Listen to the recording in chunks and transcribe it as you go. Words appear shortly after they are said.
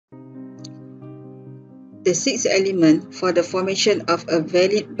The sixth element for the formation of a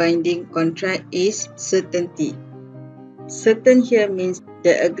valid binding contract is certainty. Certain here means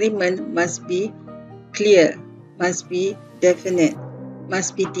the agreement must be clear, must be definite,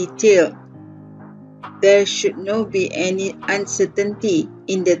 must be detailed. There should not be any uncertainty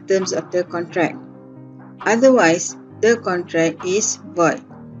in the terms of the contract. Otherwise, the contract is void.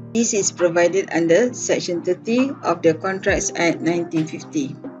 This is provided under Section 30 of the Contracts Act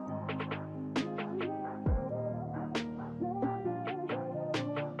 1950.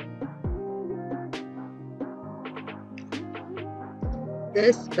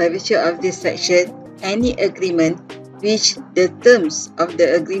 Thus, by virtue of this section, any agreement which the terms of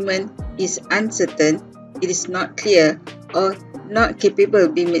the agreement is uncertain, it is not clear, or not capable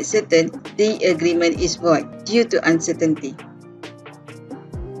of being made certain, the agreement is void due to uncertainty.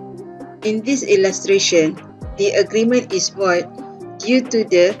 In this illustration, the agreement is void due to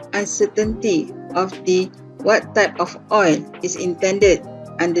the uncertainty of what type of oil is intended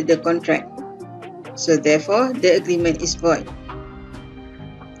under the contract. So therefore, the agreement is void.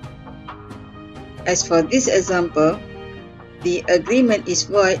 As for this example, the agreement is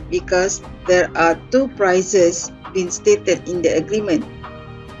void because there are two prices being stated in the agreement.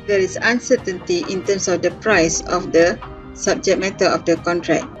 There is uncertainty in terms of the price of the subject matter of the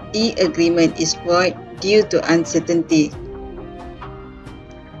contract. The agreement is void due to uncertainty.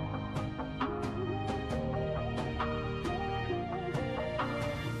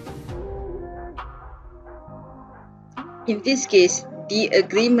 In this case, the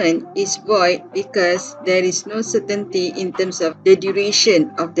agreement is void because there is no certainty in terms of the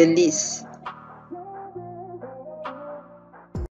duration of the lease.